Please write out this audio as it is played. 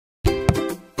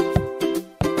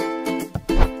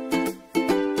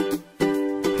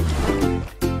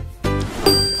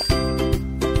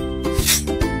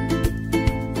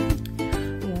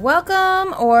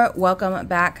Welcome or welcome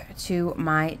back to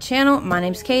my channel. My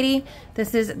name's Katie.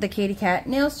 This is the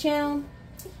KatieCatNails channel.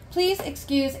 Please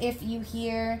excuse if you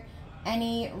hear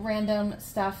any random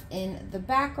stuff in the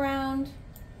background.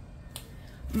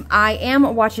 I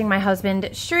am watching my husband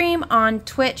stream on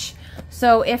Twitch,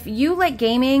 so if you like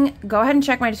gaming, go ahead and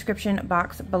check my description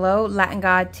box below. Latin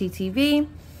God TTV.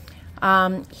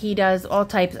 He does all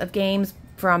types of games,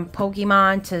 from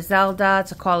Pokemon to Zelda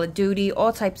to Call of Duty,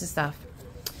 all types of stuff.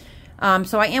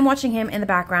 So I am watching him in the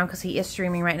background because he is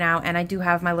streaming right now, and I do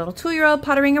have my little 2-year-old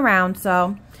puttering around,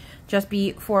 so just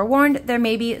be forewarned, there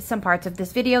may be some parts of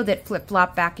this video that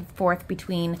flip-flop back and forth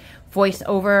between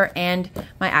voiceover and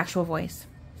my actual voice.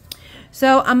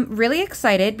 So I'm really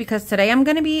excited because today I'm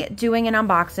going to be doing an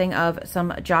unboxing of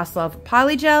some Joslove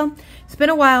Polygel. It's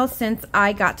been a while since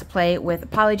I got to play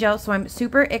with Polygel, so I'm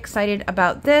super excited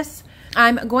about this.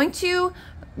 I'm going to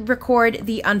record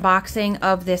the unboxing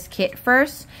of this kit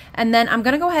first, and then I'm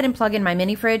going to go ahead and plug in my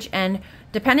mini fridge, and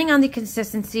depending on the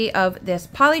consistency of this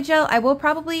Polygel, I will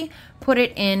probably put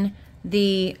it in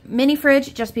the mini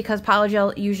fridge just because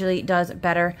Polygel usually does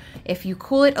better if you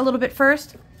cool it a little bit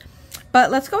first.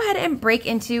 But let's go ahead and break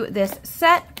into this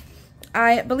set.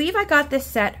 I believe I got this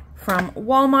set from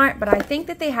Walmart, but I think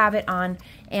that they have it on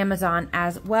Amazon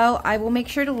as well. I will make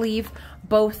sure to leave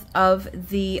both of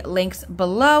the links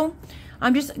below.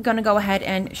 I'm just going to go ahead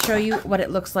and show you what it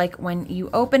looks like when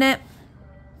you open it.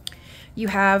 You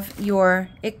have your,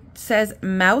 it says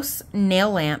mouse nail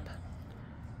lamp.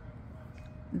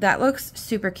 That looks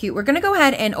super cute. We're going to go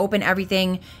ahead and open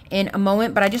everything in a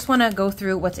moment, but I just want to go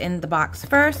through what's in the box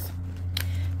first.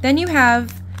 Then you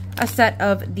have a set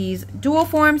of these dual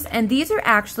forms, and these are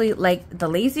actually like the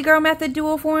Lazy Girl method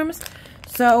dual forms.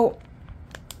 So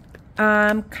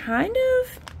I'm kind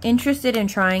of interested in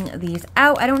trying these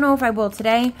out. I don't know if I will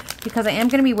today because I am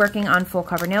going to be working on full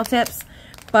cover nail tips,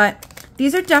 but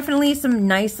these are definitely some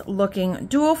nice looking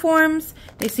dual forms.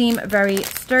 They seem very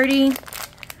sturdy,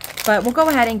 but we'll go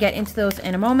ahead and get into those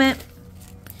in a moment.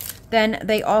 Then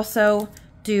they also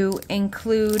do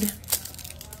include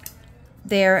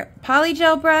their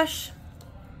polygel brush.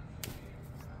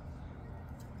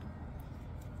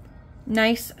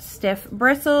 Nice stiff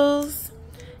bristles,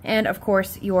 and of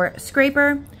course your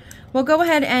scraper. We'll go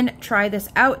ahead and try this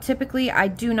out. Typically I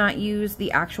do not use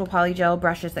the actual polygel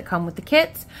brushes that come with the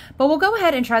kits, but we'll go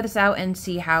ahead and try this out and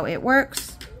see how it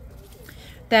works.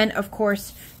 Then of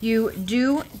course you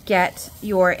do get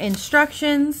your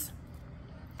instructions,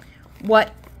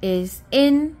 what is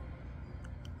in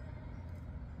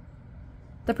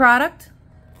the product,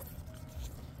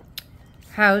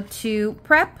 how to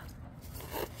prep,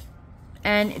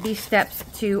 and the steps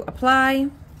to apply.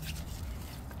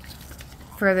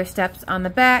 Further steps on the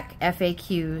back,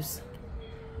 FAQs.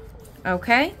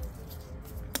 Okay.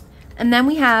 And then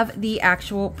we have the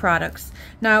actual products.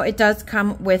 Now it does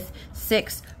come with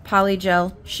 6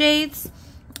 polygel shades: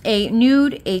 a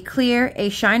nude, a clear, a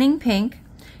shining pink,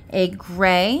 a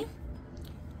gray,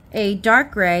 a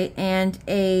dark gray, and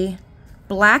a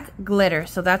black glitter.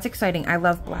 So that's exciting. I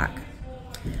love black.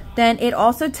 Then it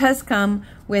also does come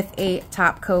with a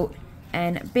top coat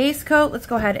and base coat. Let's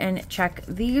go ahead and check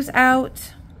these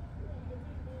out.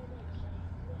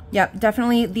 Yep,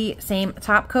 definitely the same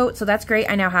top coat, so that's great.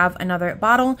 I now have another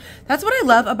bottle. That's what I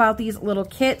love about these little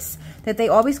kits, that they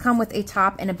always come with a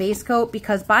top and a base coat,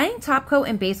 because buying top coat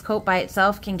and base coat by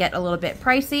itself can get a little bit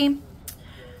pricey.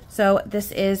 So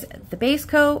this is the base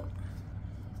coat.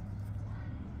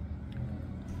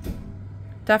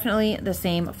 Definitely the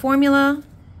same formula.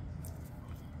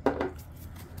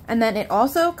 And then it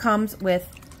also comes with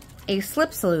a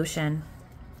slip solution.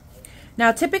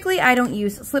 Now typically I don't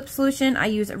use slip solution, I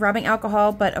use rubbing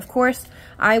alcohol, but of course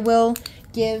I will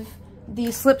give the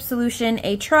slip solution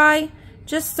a try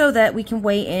just so that we can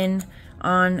weigh in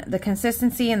on the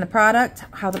consistency in the product,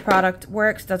 how the product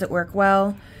works, does it work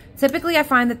well. Typically I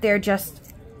find that they're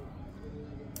just,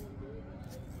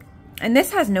 and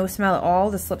this has no smell at all,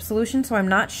 the slip solution, so I'm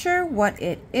not sure what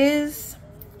it is,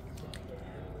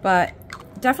 but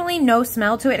definitely no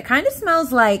smell to it. It kind of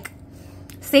smells like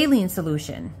saline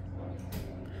solution.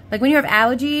 Like when you have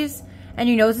allergies and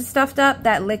your nose is stuffed up,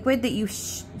 that liquid that you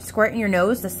squirt in your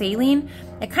nose, the saline,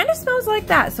 it kind of smells like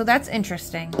that. So that's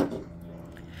interesting.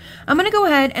 I'm going to go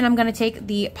ahead and I'm going to take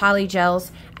the polygels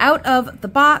out of the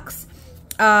box.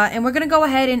 And we're going to go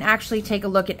ahead and actually take a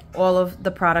look at all of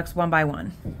the products one by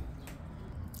one.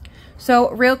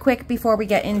 So real quick before we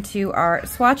get into our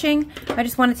swatching, I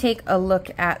just want to take a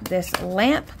look at this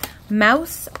lamp,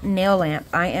 mouse nail lamp.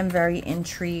 I am very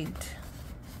intrigued.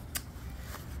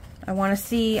 I want to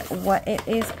see what it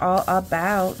is all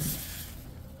about.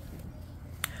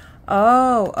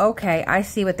 Oh, okay. I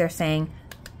see what they're saying.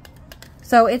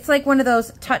 So it's like one of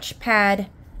those touchpad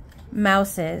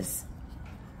mouses.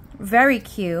 Very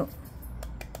cute.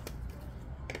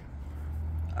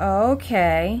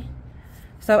 Okay.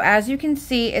 So as you can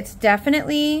see, it's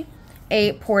definitely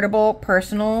a portable,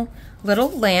 personal little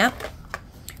lamp.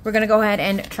 We're going to go ahead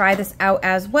and try this out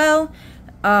as well.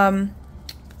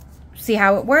 See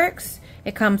how it works.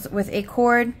 It comes with a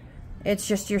cord. It's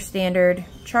just your standard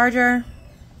charger.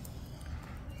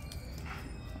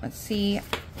 Let's see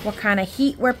what kind of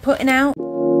heat we're putting out.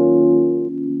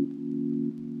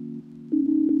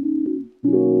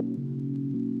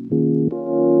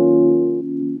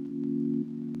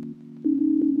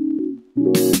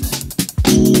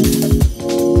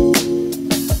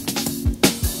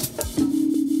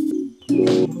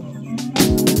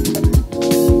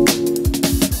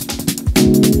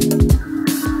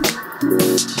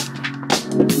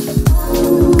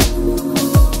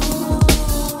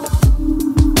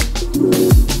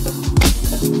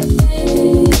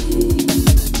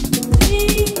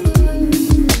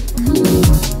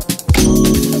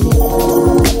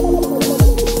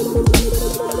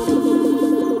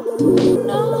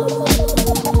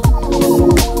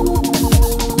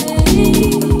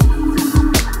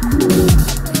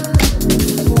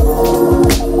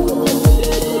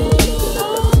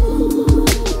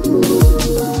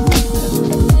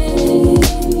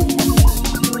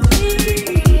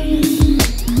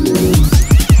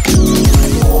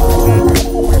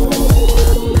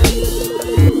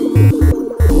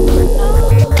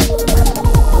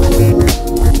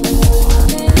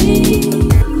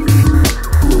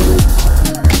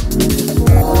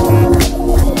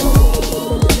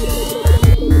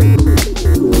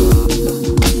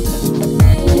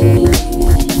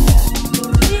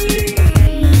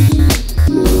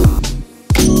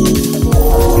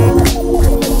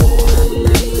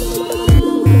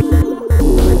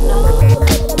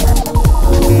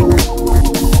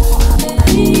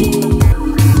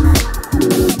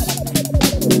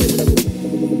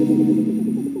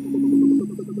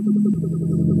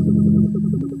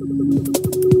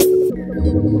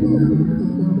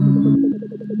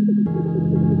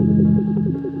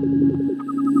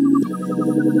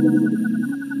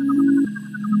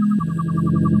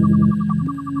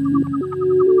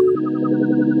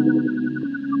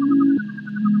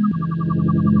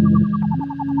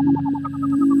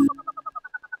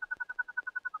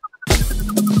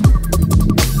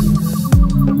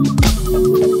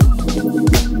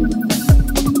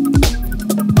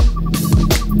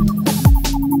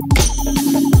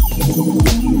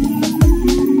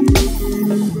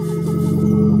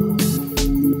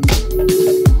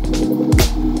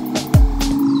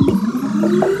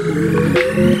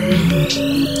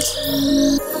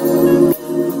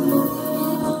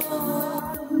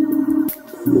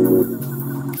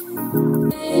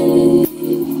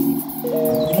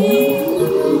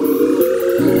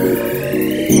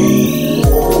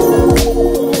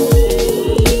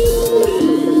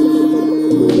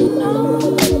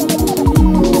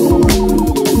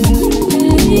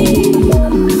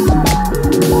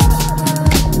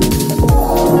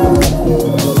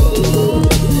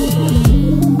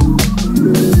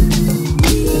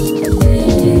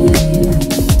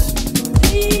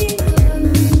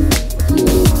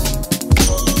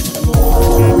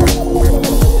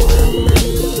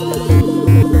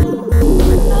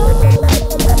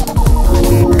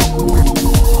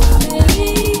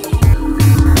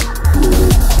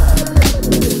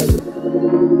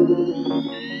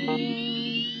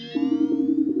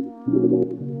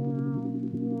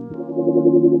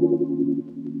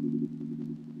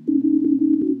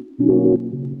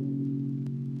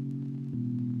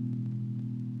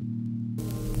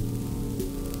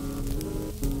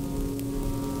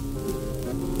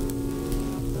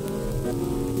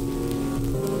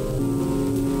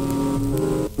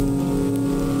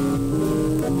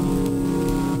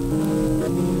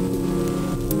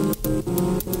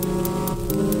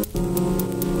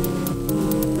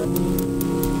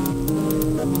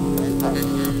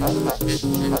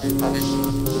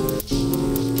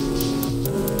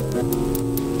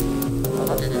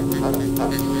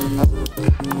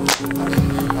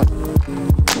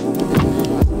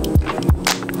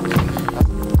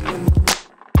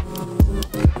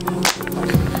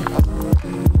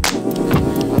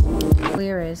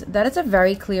 That is a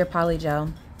very clear poly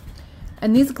gel.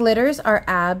 And these glitters are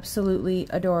absolutely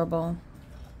adorable.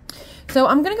 So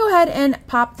I'm going to go ahead and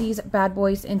pop these bad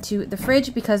boys into the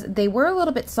fridge because they were a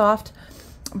little bit soft,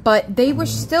 but they were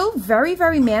still very,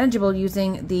 very manageable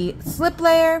using the slip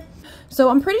layer So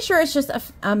I'm pretty sure it's just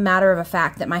a matter of a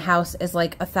fact that my house is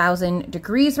like 1,000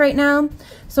 degrees right now.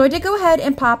 So I did go ahead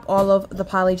and pop all of the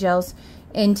polygels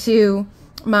into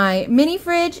my mini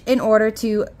fridge in order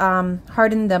to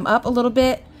harden them up a little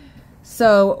bit.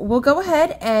 So we'll go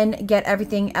ahead and get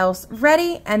everything else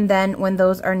ready, and then when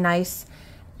those are nice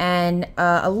and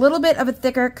a little bit of a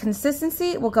thicker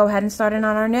consistency, we'll go ahead and start in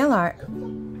on our nail art.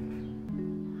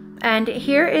 And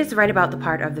here is right about the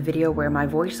part of the video where my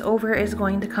voiceover is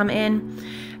going to come in.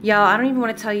 Y'all, I don't even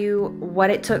want to tell you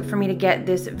what it took for me to get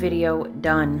this video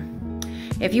done.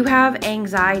 If you have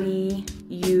anxiety,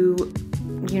 you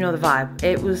know the vibe.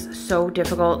 It was so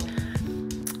difficult.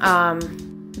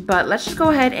 But let's just go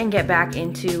ahead and get back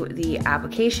into the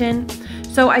application.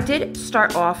 So I did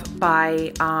start off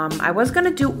by, I was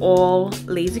gonna do all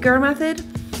lazy girl method,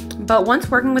 but once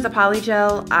working with the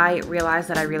polygel, I realized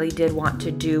that I really did want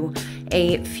to do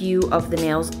a few of the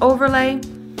nails overlay.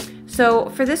 So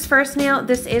for this first nail,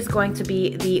 this is going to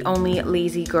be the only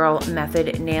lazy girl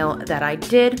method nail that I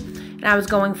did. And I was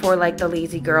going for like the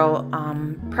lazy girl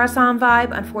press-on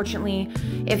vibe. Unfortunately,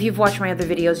 if you've watched my other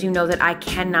videos, you know that I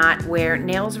cannot wear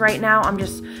nails right now.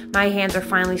 My hands are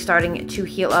finally starting to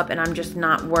heal up, and I'm just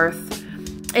not worth,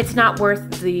 it's not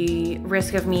worth the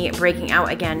risk of me breaking out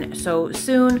again so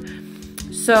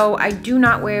soon. So I do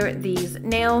not wear these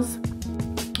nails,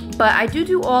 but I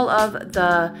do all of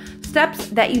the steps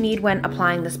that you need when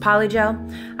applying this polygel.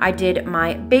 I did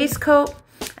my base coat,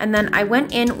 and then I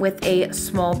went in with a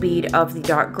small bead of the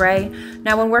dark gray.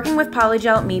 Now when working with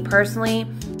polygel, me personally,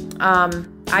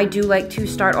 I do like to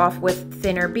start off with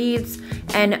thinner beads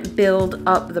and build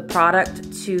up the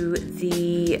product to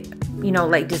the,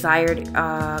 like desired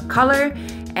color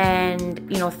and,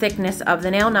 thickness of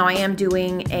the nail. Now I am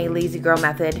doing a lazy girl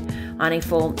method on a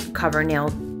full cover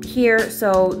nail here,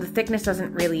 so the thickness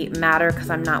doesn't really matter because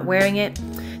I'm not wearing it.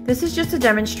 This is just to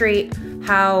demonstrate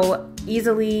how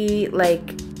easily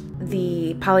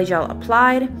the polygel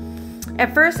applied.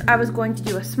 At first I was going to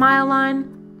do a smile line,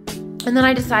 and then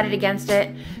I decided against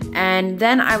it, and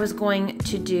then I was going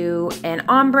to do an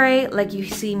ombre like you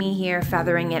see me here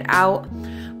feathering it out,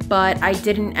 but I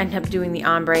didn't end up doing the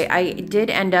ombre. I did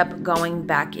end up going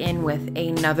back in with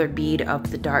another bead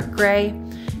of the dark gray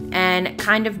and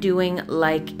kind of doing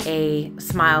like a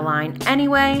smile line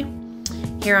anyway.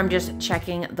 Here I'm just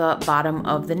checking the bottom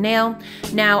of the nail.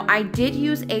 Now I did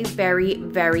use a very,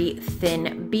 very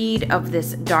thin bead of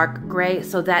this dark gray,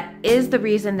 so that is the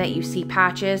reason that you see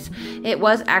patches. It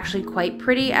was actually quite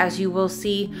pretty, as you will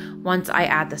see once I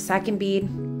add the second bead.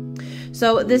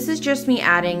 So this is just me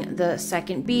adding the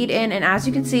second bead in, and as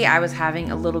you can see, I was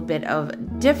having a little bit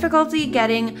of difficulty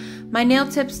getting my nail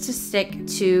tips to stick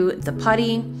to the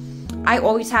putty. I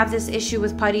always have this issue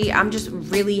with putty. I'm just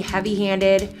really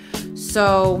heavy-handed,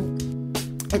 so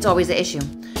it's always an issue.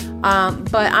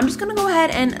 But I'm just gonna go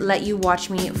ahead and let you watch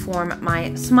me form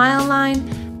my smile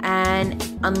line, and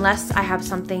unless I have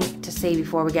something to say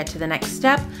before we get to the next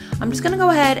step, I'm just gonna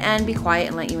go ahead and be quiet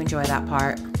and let you enjoy that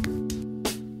part.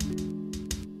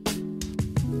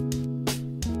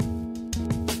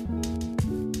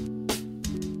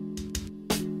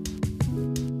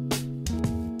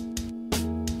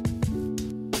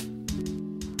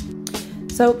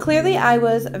 So clearly I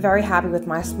was very happy with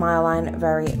my smile line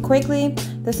very quickly.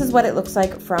 This is what it looks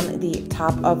like from the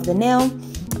top of the nail.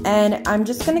 And I'm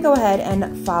just gonna go ahead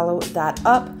and follow that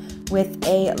up with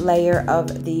a layer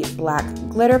of the black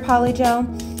glitter polygel.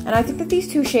 And I think that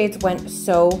these two shades went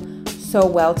so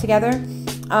well together.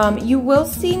 You will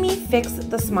see me fix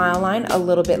the smile line a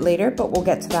little bit later, but we'll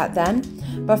get to that then.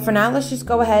 But for now, let's just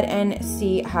go ahead and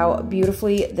see how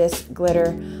beautifully this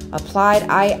glitter applied.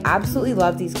 I absolutely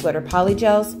love these glitter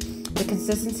polygels. The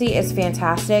consistency is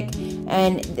fantastic,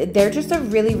 and they're just a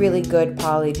really, really good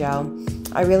polygel.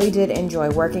 I really did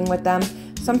enjoy working with them.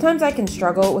 Sometimes I can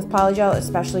struggle with polygel,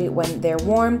 especially when they're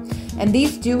warm, and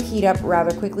these do heat up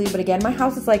rather quickly. But again, my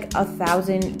house is like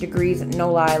 1,000 degrees,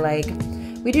 no lie. Like,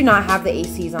 we do not have the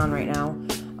ACs on right now.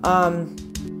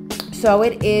 So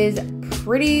it is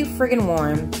pretty friggin'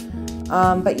 warm.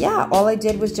 But yeah, all I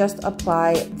did was just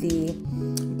apply the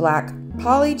black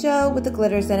polygel with the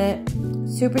glitters in it.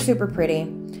 Super, super pretty.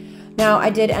 Now I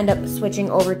did end up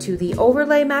switching over to the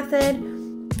overlay method,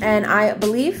 and I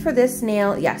believe for this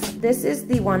nail, yes, this is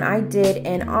the one I did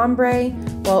in ombre,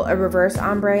 well, a reverse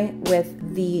ombre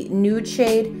with the nude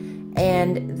shade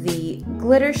and the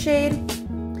glitter shade.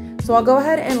 So I'll go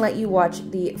ahead and let you watch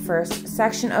the first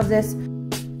section of this.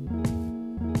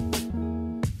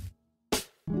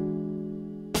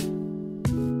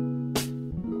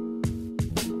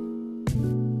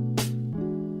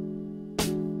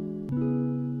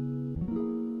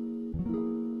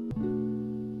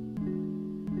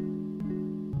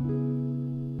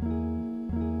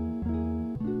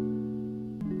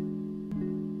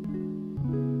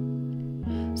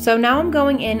 So now I'm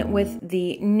going in with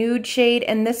the nude shade,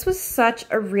 and this was such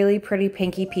a really pretty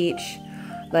pinky peach,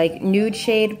 like nude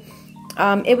shade.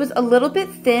 It was a little bit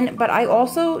thin, but I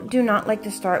also do not like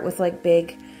to start with like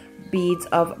big beads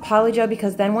of polygel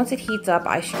because then once it heats up,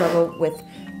 I struggle with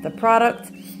the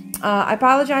product. I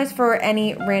apologize for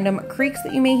any random creaks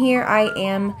that you may hear. I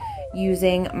am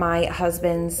using my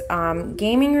husband's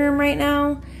gaming room right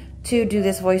now to do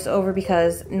this voiceover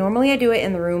because normally I do it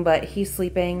in the room, but he's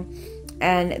sleeping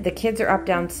and the kids are up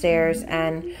downstairs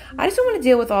and I just don't want to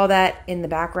deal with all that in the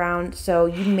background. So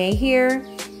you may hear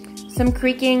some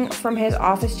creaking from his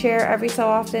office chair every so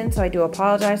often, so I do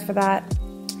apologize for that.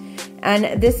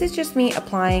 And this is just me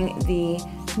applying the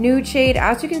nude shade.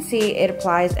 As you can see, it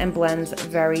applies and blends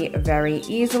very, very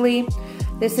easily.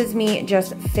 This is me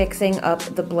just fixing up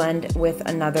the blend with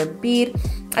another bead.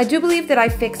 I do believe that I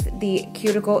fixed the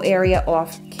cuticle area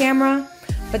off camera,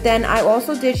 but then I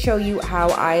also did show you how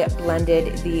I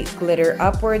blended the glitter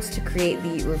upwards to create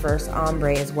the reverse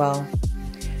ombre as well.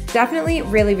 Definitely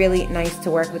really, really nice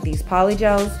to work with these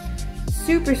polygels.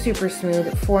 Super, super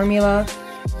smooth formula.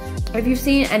 If you've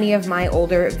seen any of my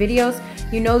older videos,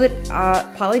 you know that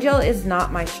polygel is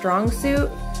not my strong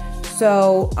suit.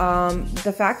 So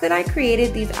the fact that I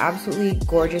created these absolutely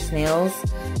gorgeous nails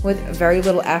with very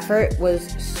little effort was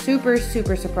super,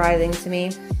 super surprising to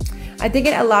me. I think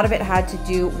a lot of it had to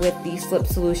do with the slip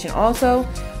solution also.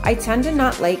 I tend to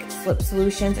not like slip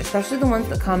solutions, especially the ones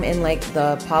that come in like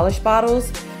the polish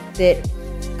bottles that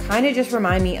kind of just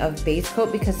remind me of base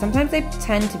coat because sometimes they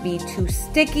tend to be too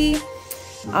sticky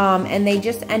and they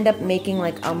just end up making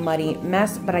like a muddy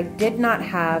mess. But I did not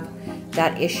have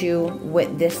that issue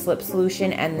with this slip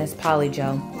solution and this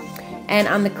polygel. And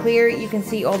on the clear, you can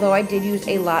see, although I did use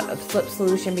a lot of slip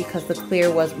solution because the clear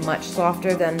was much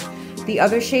softer than the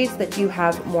other shades that do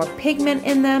have more pigment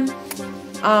in them,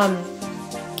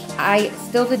 I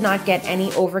still did not get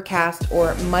any overcast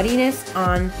or muddiness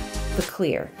on the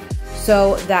clear.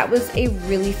 So that was a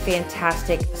really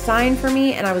fantastic sign for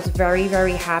me, and I was very,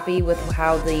 very happy with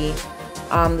how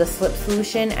the slip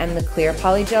solution and the clear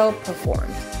polygel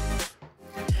performed.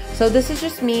 So this is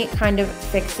just me kind of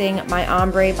fixing my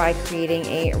ombre by creating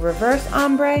a reverse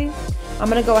ombre. I'm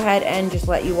gonna go ahead and just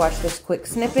let you watch this quick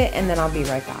snippet and then I'll be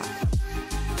right back.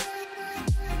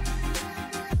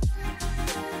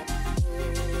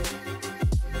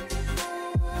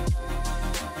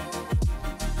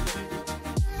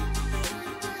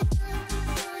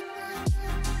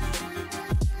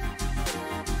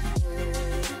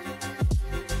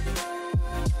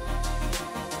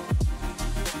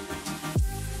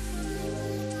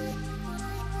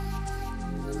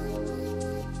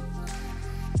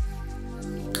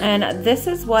 And this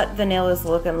is what the nail is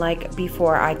looking like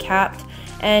before I capped.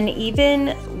 And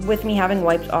even with me having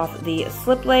wiped off the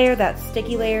slip layer, that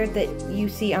sticky layer that you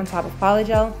see on top of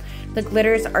polygel, the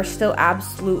glitters are still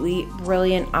absolutely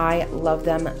brilliant. I love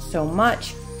them so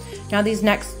much. Now these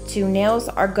next two nails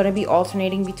are going to be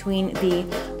alternating between the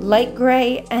light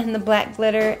gray and the black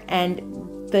glitter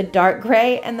and the dark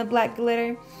gray and the black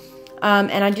glitter.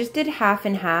 And I just did half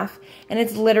and half, and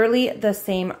it's literally the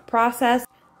same process.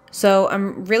 So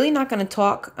I'm really not going to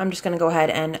talk. I'm just going to go ahead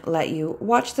and let you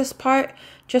watch this part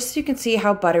just so you can see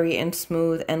how buttery and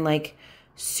smooth and like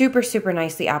super, super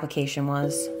nice the application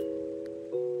was.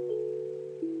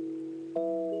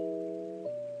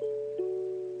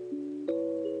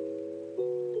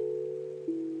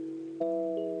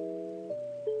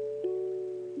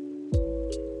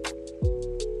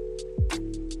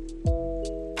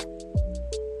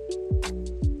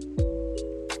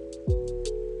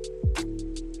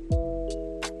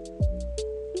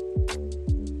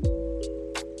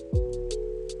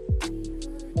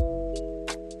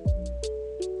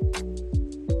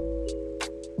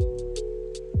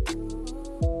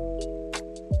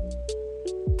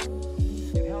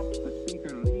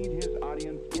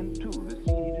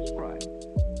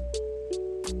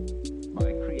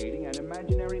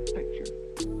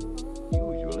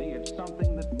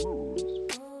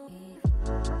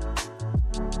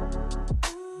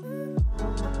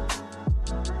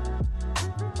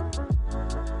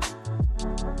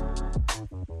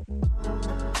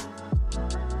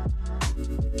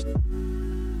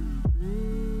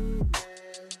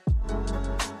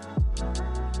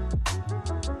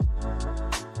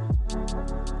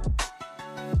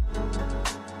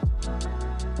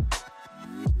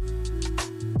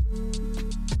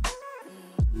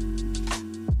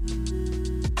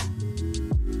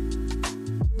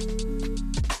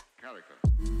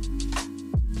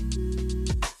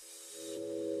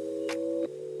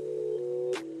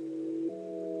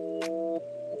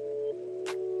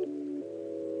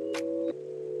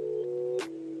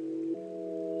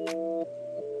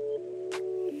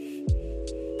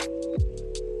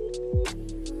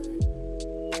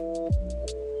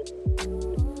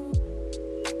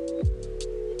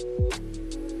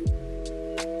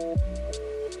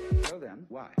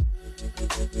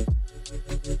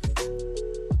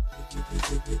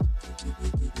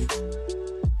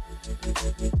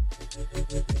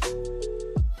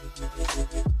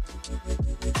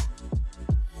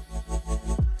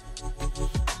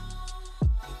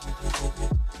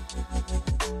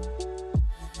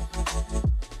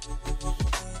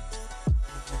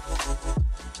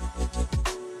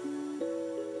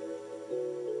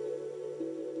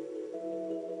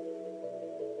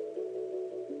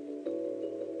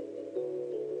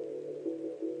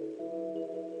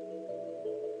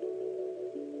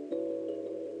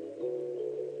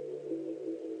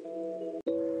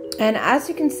 And as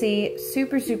you can see,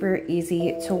 super, super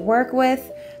easy to work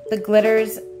with. The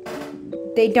glitters,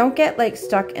 they don't get like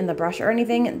stuck in the brush or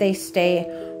anything. They stay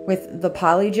with the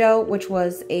polygel, which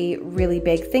was a really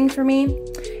big thing for me.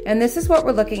 And this is what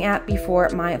we're looking at before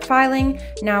my filing.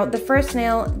 Now, the first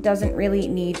nail doesn't really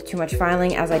need too much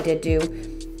filing, as I did do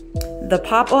the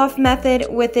pop off method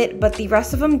with it, but the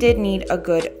rest of them did need a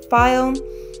good file.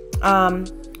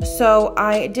 So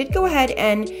I did go ahead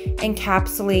and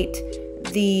encapsulate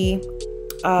the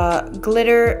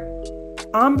glitter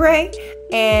ombre,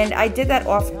 and I did that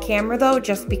off camera though,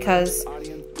 just because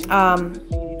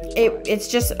it's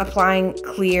just applying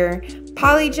clear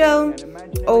polygel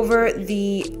over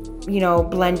the, you know,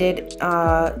 blended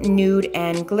nude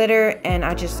and glitter, and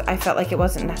I felt like it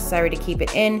wasn't necessary to keep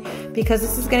it in because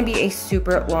this is going to be a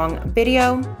super long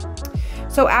video.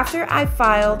 So after I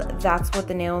filed, that's what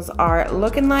the nails are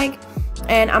looking like.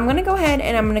 And I'm going to go ahead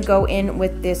and I'm going to go in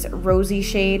with this rosy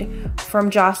shade from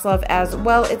Joslove as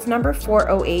well. It's number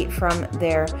 408 from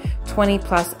their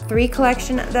 20+3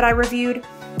 collection that I reviewed.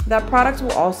 That product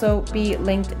will also be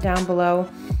linked down below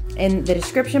in the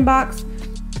description box.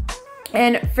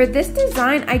 And for this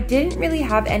design, I didn't really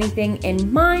have anything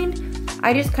in mind.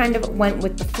 I just kind of went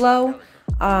with the flow.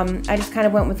 I just kind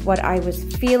of went with what I was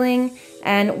feeling.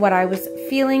 And what I was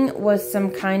feeling was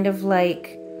some kind of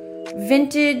like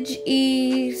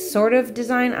vintage-y sort of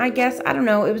design, I guess. I don't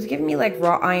know. It was giving me like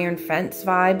wrought iron fence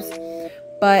vibes.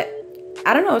 But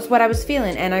I don't know. It's what I was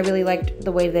feeling. And I really liked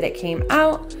the way that it came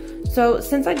out. So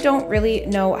since I don't really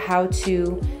know how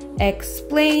to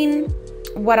explain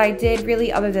what I did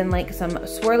really, other than like some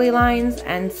swirly lines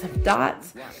and some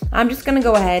dots, I'm just going to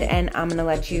go ahead and I'm going to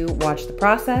let you watch the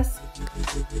process.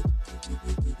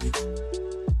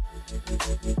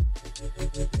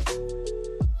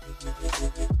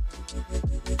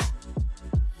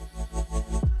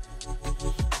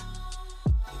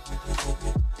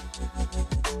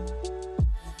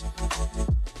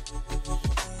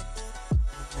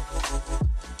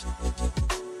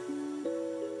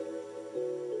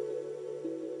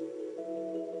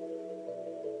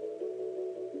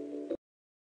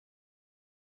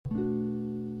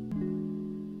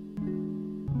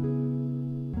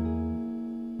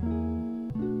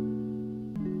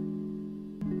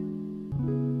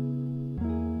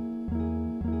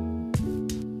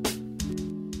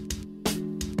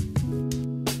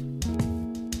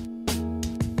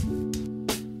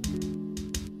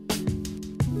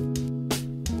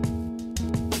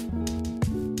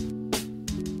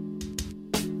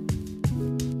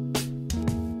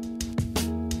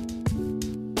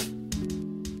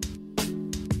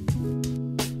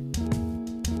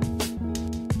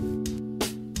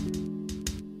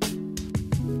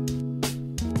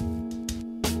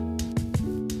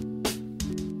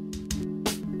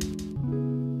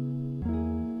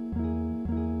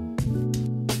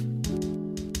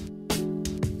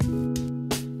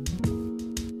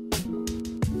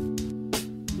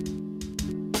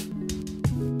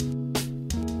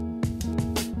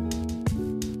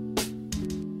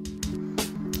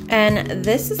 And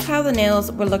this is how the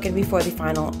nails were looking before the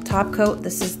final top coat.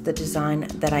 This is the design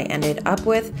that I ended up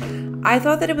with. I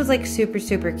thought that it was like super,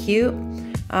 super cute.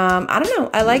 I don't know,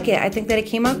 I like it. I think that it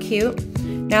came out cute.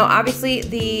 Now, obviously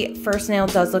the first nail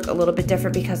does look a little bit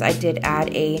different because I did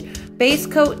add a base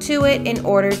coat to it in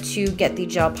order to get the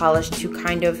gel polish to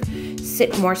kind of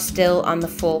sit more still on the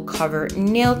full cover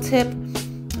nail tip,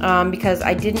 because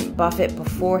I didn't buff it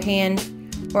beforehand.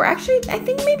 Or actually, I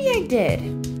think maybe I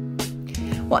did.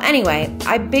 Well, anyway,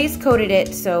 I base coated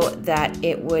it so that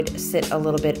it would sit a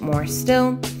little bit more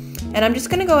still. And I'm just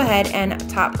gonna go ahead and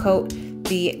top coat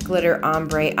the glitter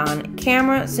ombre on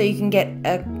camera so you can get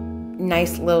a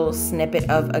nice little snippet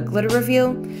of a glitter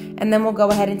reveal. And then we'll go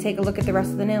ahead and take a look at the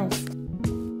rest of the nails.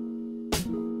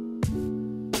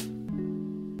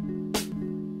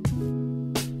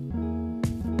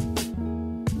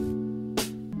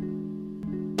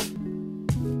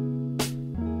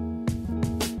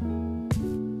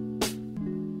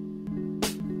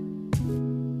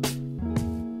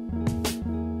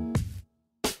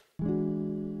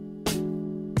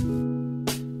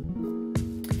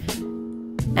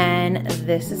 And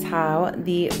this is how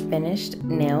the finished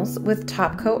nails with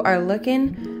top coat are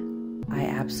looking. I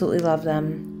absolutely love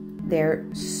them. They're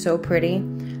so pretty.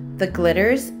 The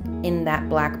glitters in that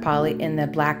black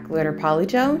glitter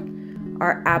polygel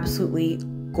are absolutely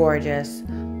gorgeous.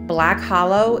 Black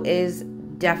hollow is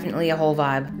definitely a whole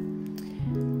vibe.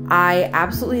 I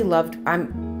absolutely loved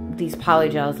these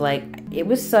polygels. Like, it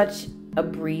was such a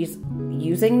breeze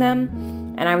using them,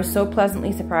 and I was so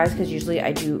pleasantly surprised because usually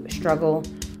I do struggle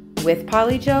with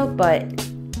polygel, but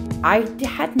I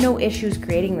had no issues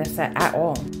creating this set at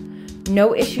all.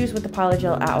 No issues with the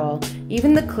polygel at all.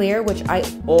 Even the clear, which I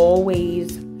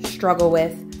always struggle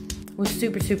with, was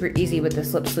super, super easy with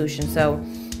this lip solution. So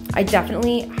I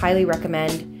definitely highly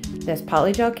recommend this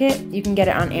polygel kit. You can get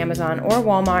it on Amazon or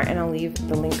Walmart, and I'll leave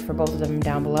the link for both of them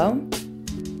down below.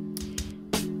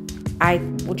 I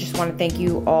will just want to thank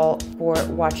you all for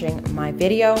watching my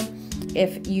video.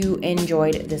 If you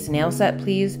enjoyed this nail set,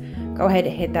 please go ahead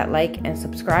and hit that like and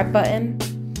subscribe button.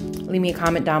 Leave me a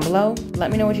comment down below.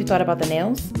 Let me know what you thought about the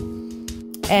nails.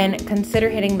 And consider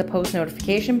hitting the post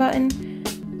notification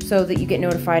button so that you get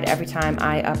notified every time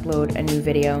I upload a new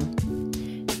video.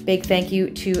 Big thank you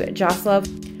to Joslove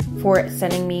for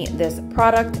sending me this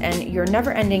product and your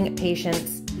never-ending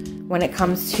patience when it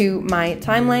comes to my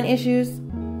timeline issues.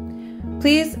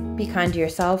 Please be kind to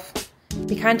yourself,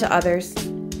 be kind to others,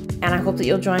 and I hope that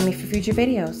you'll join me for future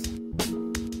videos.